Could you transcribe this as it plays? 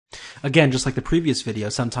Again, just like the previous video,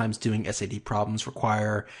 sometimes doing SAT problems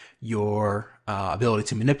require your ability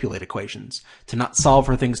to manipulate equations, to not solve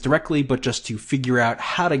for things directly, but just to figure out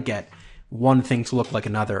how to get one thing to look like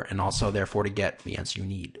another, and also therefore to get the answer you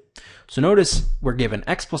need. So notice we're given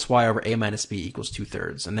x plus y over a minus b equals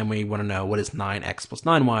 2/3, and then we want to know what is 9x plus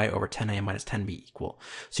 9y over 10a minus 10b equal.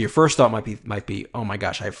 So your first thought might be, oh my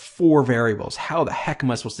gosh, I have 4 variables. How the heck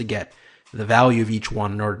am I supposed to get the value of each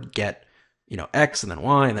one in order to get, x and then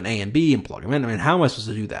y and then a and b and plug them in? I mean, how am I supposed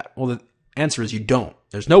to do that? Well, the answer is you don't.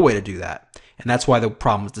 There's no way to do that. And that's why the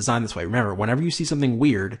problem is designed this way. Remember, whenever you see something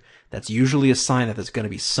weird, that's usually a sign that there's going to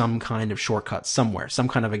be some kind of shortcut somewhere, some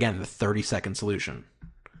kind of, again, the 30-second solution.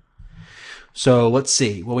 So let's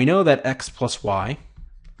see. Well, we know that x plus y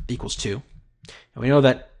equals 2. And we know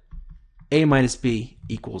that a minus b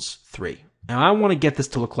equals 3. Now, I want to get this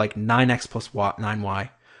to look like 9x plus 9y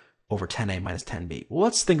over 10a minus 10b. Well,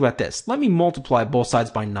 let's think about this. Let me multiply both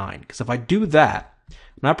sides by 9, because if I do that,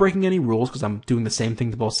 I'm not breaking any rules because I'm doing the same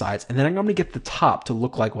thing to both sides, and then I'm going to get the top to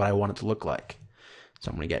look like what I want it to look like. So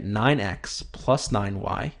I'm going to get 9x plus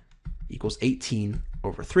 9y equals 18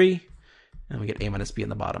 over 3, and we get a minus b on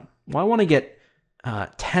the bottom. Well, I want to get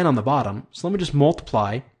 10 on the bottom, so let me just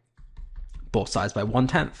multiply both sides by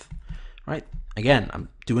 1/10. Right? Again, I'm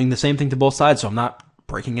doing the same thing to both sides, so I'm not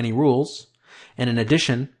breaking any rules. And in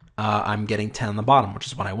addition, I'm getting 10 on the bottom, which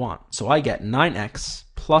is what I want. So I get 9x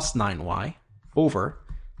plus 9y over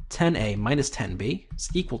 10a minus 10b is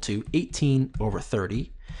equal to 18 over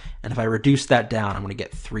 30. And if I reduce that down, I'm going to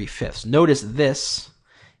get 3/5. Notice this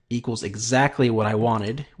equals exactly what I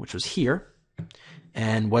wanted, which was here.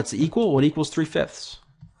 And what's it equal? Well, it equals 3/5.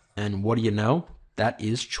 And what do you know? That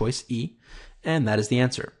is choice E, and that is the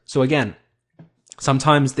answer. So again,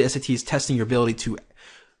 sometimes the SAT is testing your ability to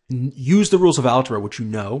use the rules of algebra, which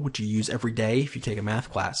you use every day if you take a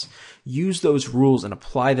math class. Use those rules and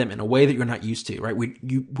apply them in a way that you're not used to, right?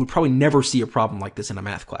 You would probably never see a problem like this in a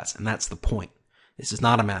math class, and that's the point. This is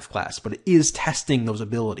not a math class, but it is testing those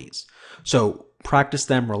abilities. So practice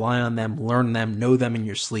them, rely on them, learn them, know them in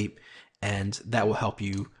your sleep, and that will help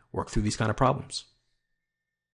you work through these kind of problems.